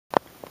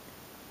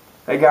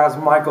Hey guys,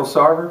 I'm Michael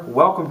Sarver.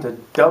 Welcome to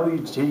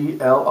WGLR.com.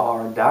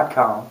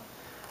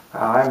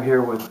 I'm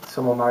here with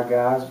some of my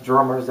guys,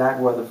 drummer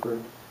Zach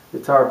Weatherford,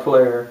 guitar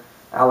player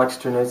Alex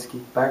Ternitsky,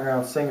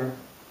 background singer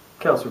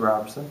Kelsey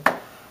Robertson,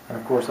 and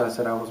of course I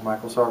said I was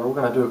Michael Sarver. We're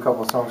going to do a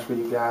couple of songs for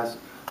you guys.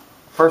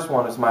 First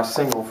one is my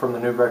single from the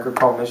new record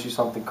called Miss You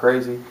Something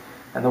Crazy,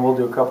 and then we'll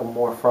do a couple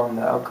more from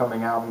the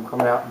upcoming album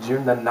coming out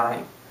June the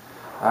 9th.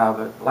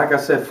 But like I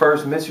said,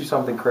 first, Miss You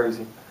Something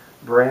Crazy,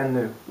 brand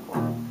new.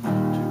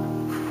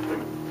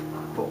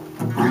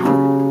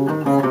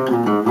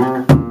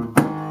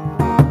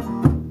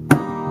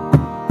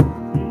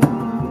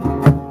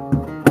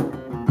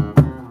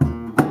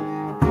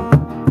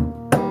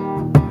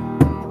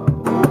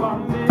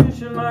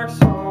 Like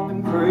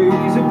something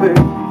crazy,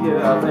 baby.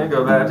 Yeah, I think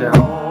about you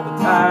all the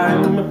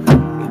time.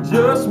 It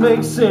just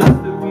makes sense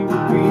that we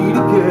would be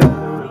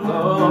together in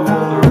love for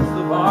the rest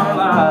of our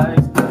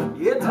lives.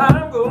 Yeah,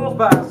 time goes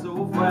by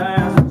so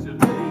fast. We should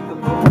make the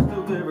most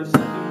of every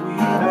second we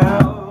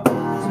have.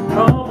 So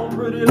come on,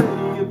 pretty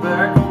lady, get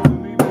back on to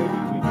me, baby.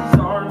 We can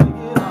start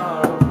making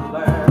our own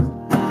last.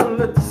 So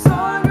let the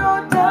sun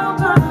go down,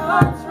 turn the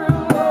lights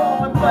real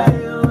low, and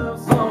play a love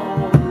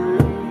song on the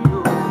radio.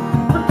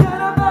 Forget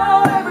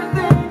about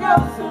everything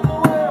else in the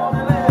world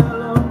and let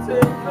love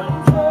take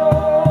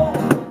control.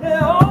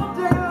 Yeah, all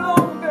day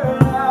long,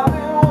 girl, I've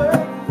been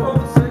waiting for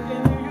the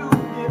second you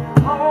get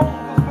home.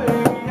 'Cause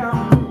baby, I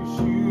miss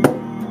you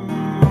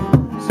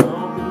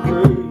something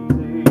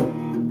crazy.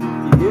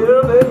 Yeah,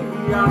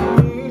 baby, I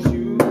miss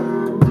you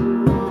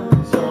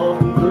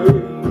something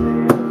crazy.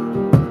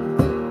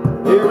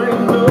 There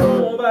ain't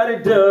nobody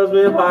does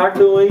me like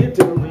the way you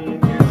do me,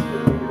 and you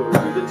stay the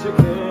way that you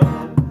can.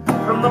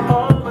 From the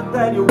moment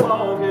that you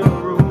walk in the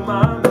room, I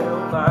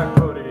melt like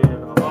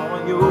putting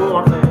on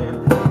your hand.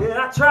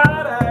 Yeah, I try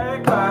to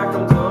act like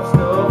I'm tough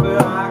stuff, and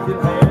I can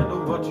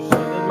handle what you're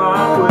sending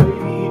my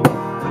way.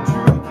 The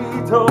truth be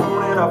told,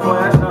 and I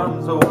flash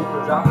times over,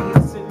 'cause I'm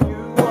missing you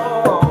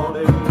all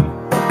day.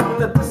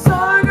 Let the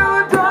sun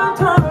go down,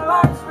 turn the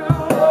lights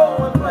real low,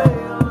 and play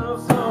a love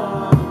song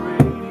on the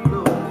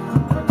radio.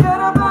 Forget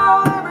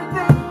about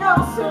everything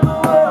else in the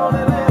world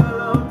and let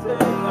love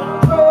take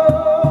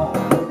control.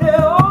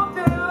 Yeah, all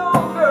day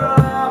long, girl,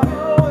 I've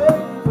been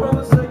waiting for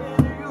the second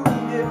you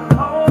get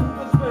home.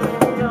 'Cause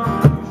baby, I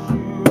miss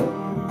you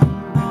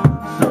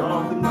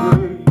something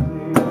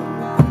crazy.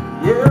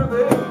 Yeah,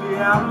 baby,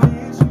 I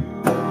miss you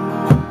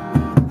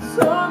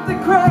something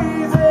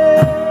crazy.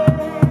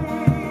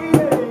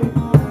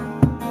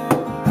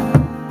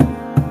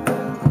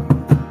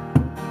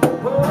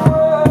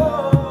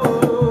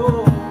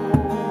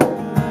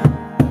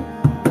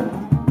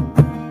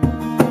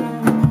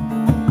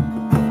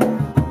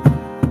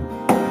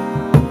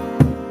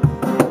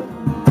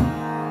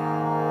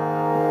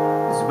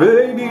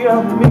 Baby, I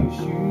miss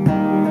you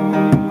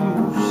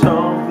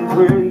something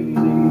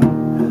crazy.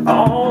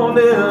 All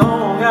day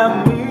long, I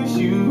miss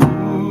you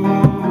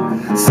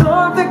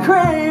something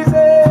crazy.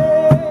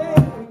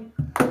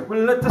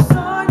 Well, let the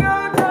sun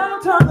go down,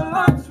 turn the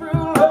lights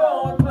real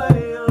low, and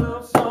play a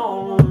love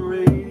song on the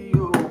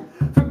radio.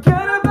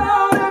 Forget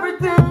about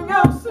everything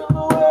else in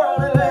the world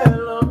and let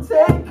love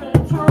take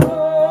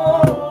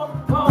control.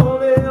 All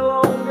day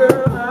long,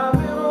 girl, I've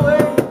been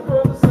waiting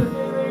for the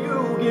second you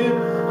get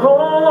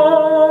home.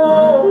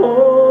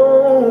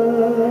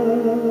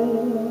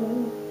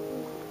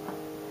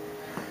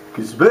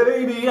 'Cause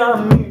baby, I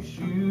miss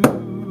you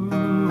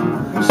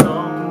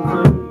something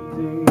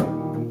crazy.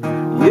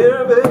 Yeah,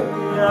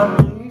 baby, I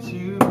miss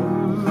you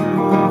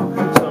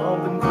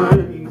something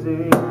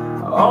crazy.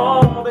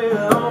 All day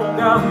long,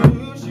 I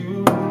miss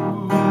you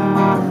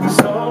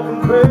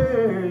something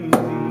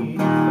crazy.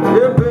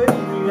 Yeah,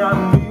 baby, I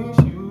miss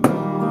you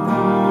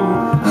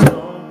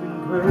something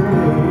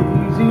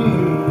crazy.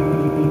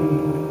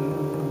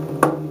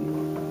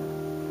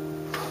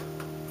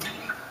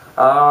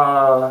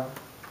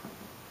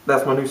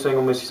 That's my new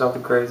single, Miss You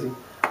Something Crazy.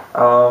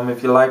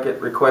 If you like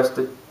it, request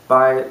it,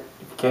 buy it.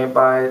 If you can't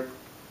buy it,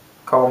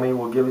 call me,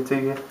 we'll give it to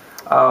you.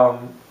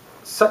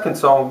 Second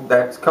song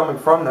that's coming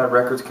from that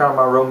record is kind of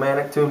my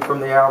romantic tune from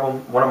the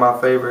album, one of my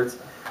favorites,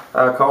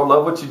 called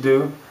Love What You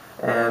Do.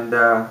 And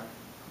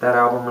that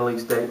album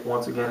release date,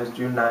 once again, is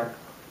June 9th.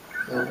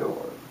 There we go.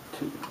 1,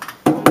 2.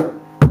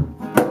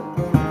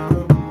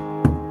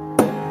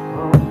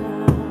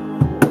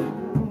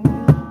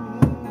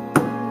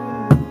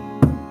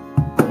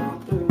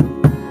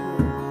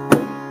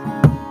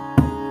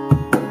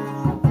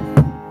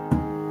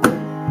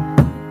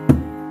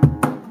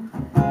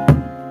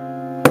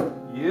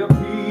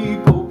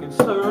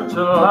 A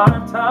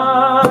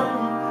lifetime,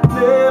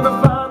 never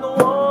find the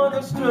one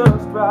that's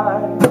just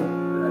right.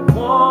 That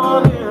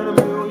one in a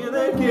million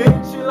that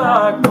gets you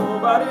like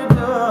nobody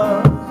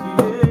does.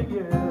 Yeah,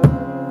 yeah.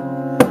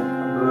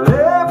 But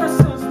ever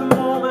since the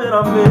moment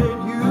I met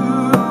you,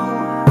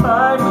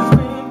 life has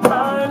been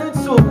kind and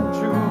so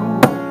true.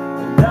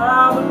 And I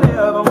would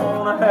never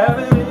wanna have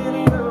it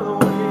any other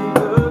way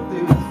but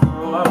this.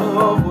 Girl, I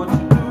love what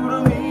you do to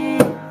me,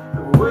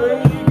 the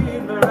way you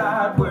get me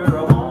right where I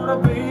wanna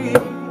be.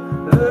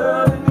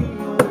 Loving me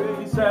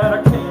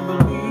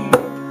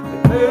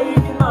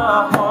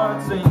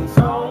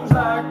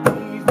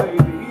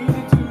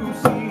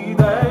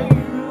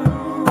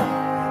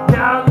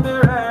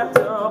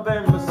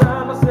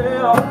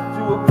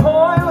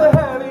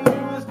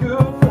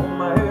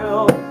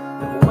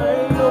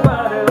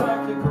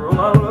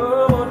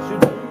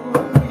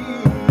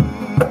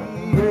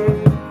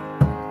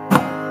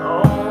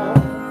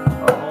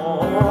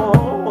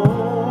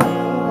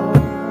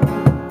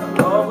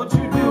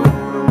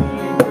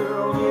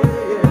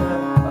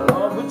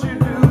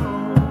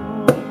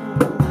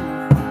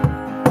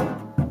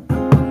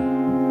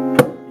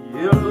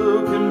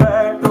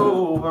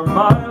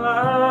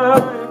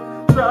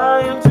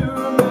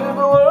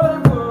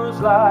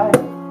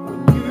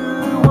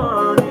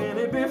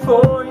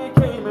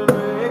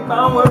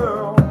my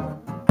world.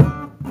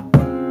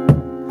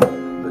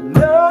 But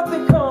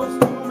nothing comes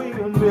to me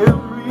in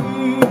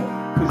memory,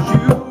 'cause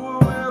you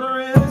will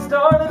really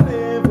start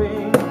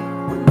living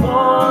with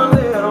one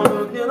little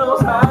look in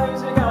those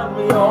eyes. You got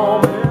me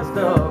all messed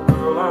up.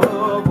 Girl, I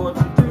love what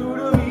you do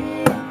to me,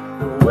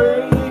 the way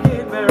you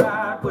get me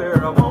right where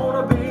I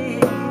wanna be,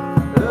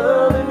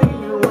 loving me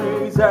in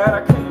ways that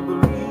I can't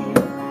believe.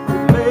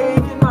 You're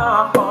making my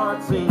heart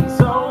sing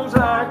songs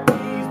like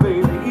these,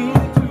 baby.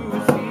 Easy to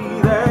see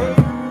that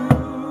you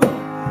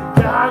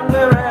got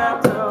me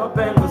wrapped up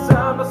and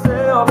beside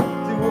myself,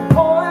 to a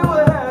point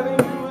where having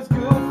you is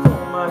good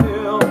for my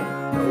health.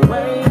 No,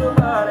 ain't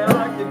nobody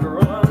like you,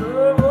 girl. I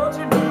love what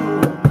you do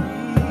to me.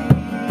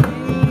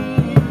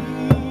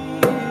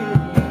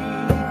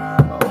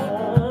 Oh,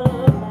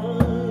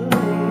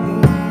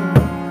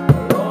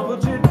 I love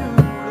what you do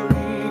to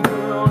me,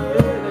 girl.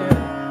 Yeah,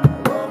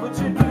 I love what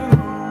you do.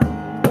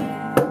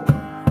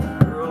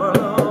 Girl, I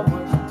love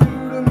what you do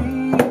to me,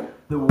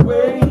 the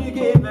way you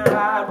get me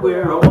right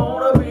where I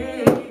wanna be,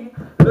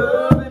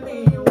 loving me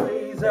in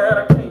ways that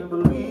I can't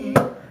believe,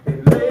 and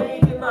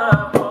making my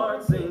heart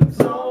sing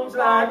songs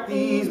like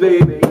these,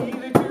 baby.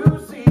 Easy to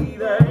see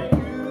that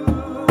you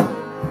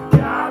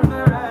got me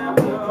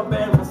wrapped up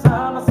and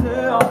beside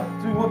myself,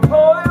 to a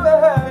point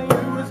where having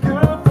you is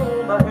good for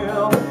my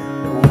health.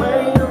 No,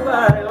 ain't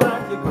nobody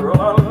like you, girl.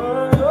 I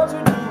love what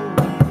you do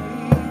to me.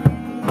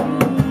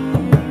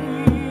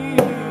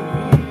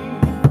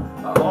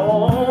 Oh,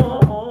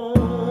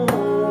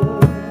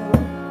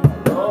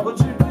 I love what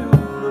you do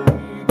to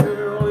me,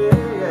 girl.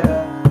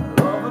 Yeah,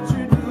 I love what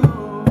you do.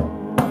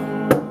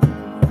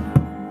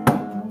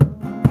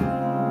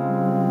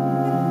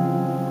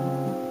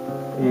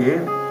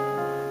 Yeah,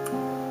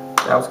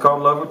 that was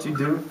called Love What You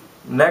Do.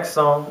 Next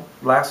song,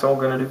 last song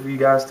I'm gonna do for you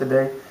guys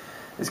today,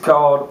 is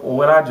called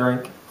When I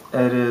Drink.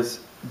 It is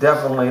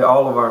definitely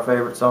all of our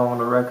favorite song on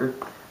the record,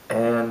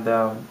 and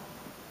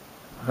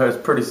it's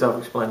pretty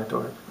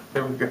self-explanatory.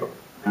 Here we go.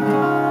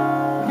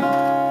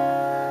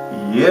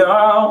 Yeah,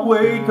 I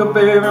wake up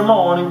every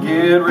morning,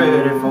 get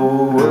ready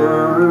for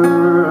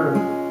work,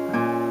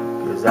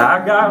 'cause I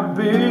got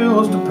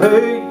bills to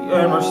pay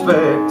and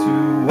respect to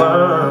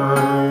earn.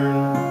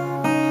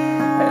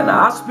 And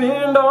I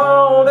spend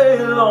all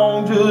day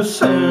long just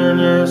saying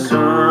yes,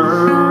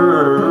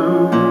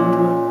 sir.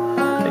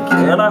 And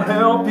can I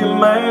help you,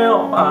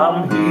 ma'am?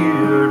 I'm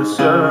here to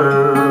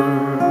serve.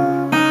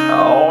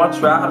 Oh, I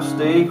try to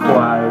stay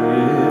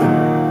quiet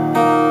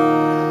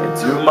and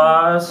to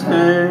myself.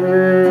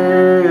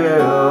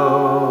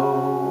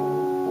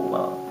 Hold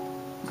on.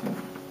 2,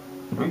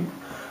 3.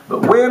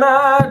 But when I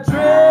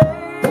drink,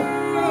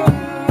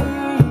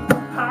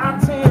 I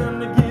tend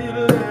to get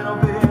a little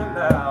bit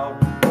loud.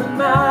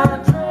 When I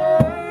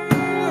drink,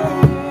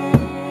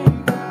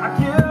 I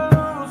get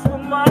loose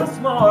with my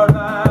smart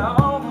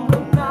mouth.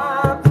 When I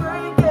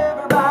drink,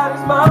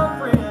 everybody's my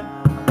friend.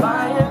 I'm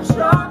buying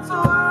shots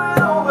over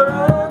and over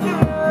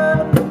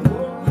again.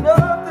 Oh,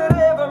 nothing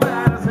ever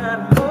matters that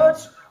much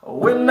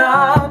when I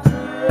drink.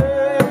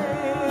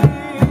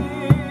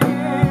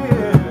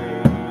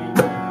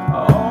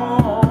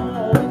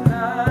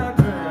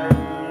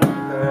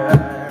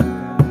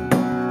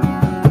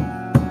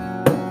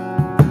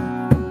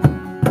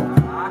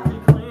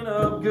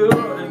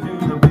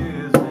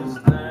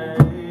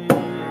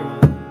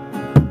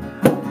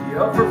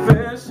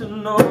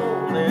 Professional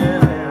in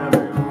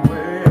every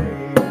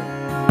way,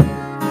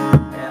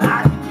 and I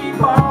can keep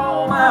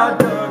all my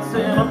ducks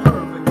in a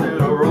perfect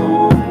little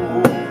row.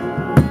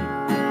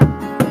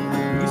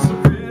 Be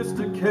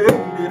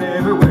sophisticated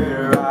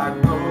everywhere I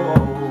go.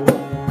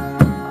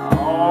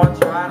 Oh, I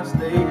try to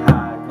stay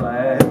high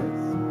class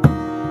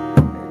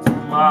and to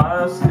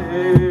myself.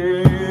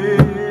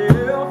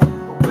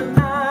 When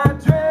I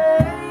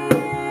drink,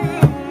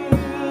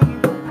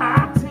 I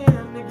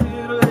tend to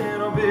get a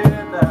little bit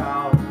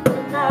loud.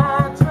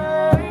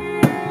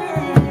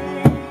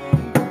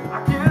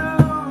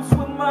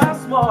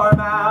 Smart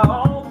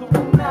mouth.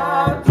 When I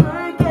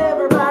drink,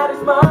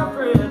 everybody's my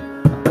friend.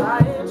 I'm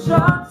buying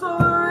shots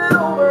over and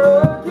over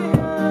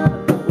again.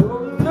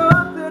 Oh,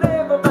 nothing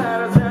ever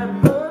matters that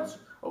much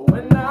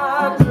when I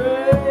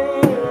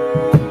drink.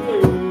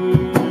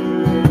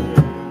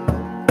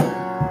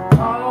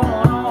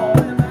 Oh,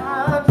 when I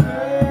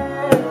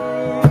drink.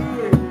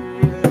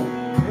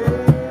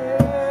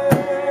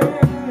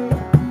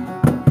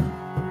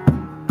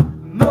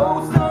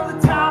 Most of the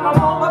time I'm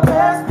on my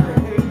best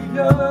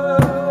behavior.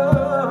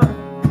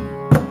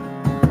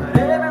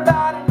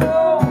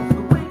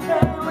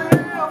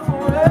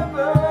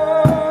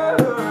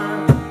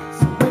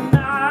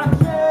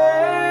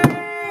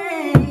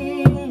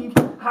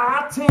 I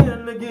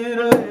tend to get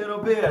a little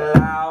bit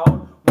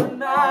loud.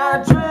 When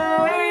I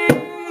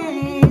drink,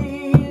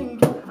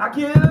 I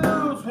get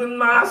loose with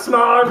my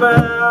smart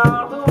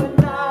mouth.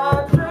 When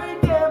I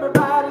drink,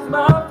 everybody's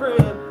my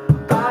friend.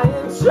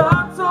 Buying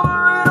shots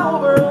over and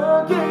over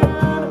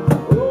again.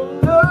 Oh,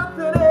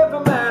 nothing ever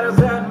matters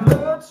that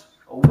much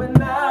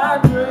when I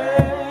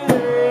drink.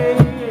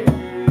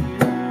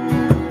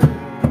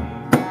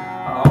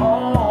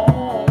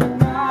 Oh, when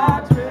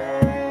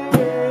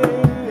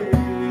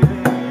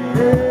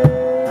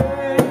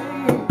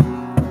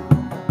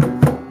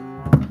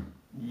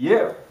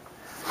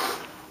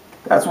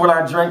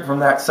Drink from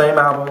that same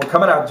album. We're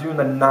coming out June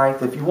the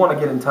 9th. If you want to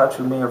get in touch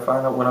with me or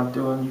find out what I'm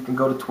doing, you can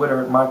go to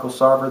Twitter at Michael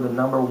Sarver, the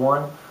number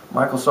 1,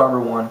 Michael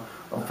Sarver 1.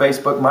 On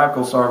Facebook,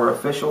 Michael Sarver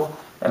Official.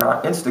 And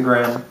on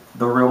Instagram,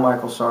 The Real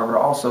Michael Sarver.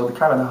 Also,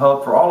 the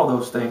hub for all of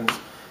those things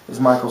is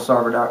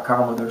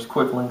michaelsarver.com, where there's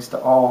quick links to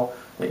all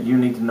that you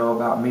need to know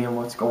about me and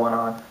what's going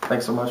on.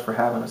 Thanks so much for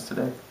having us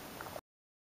today.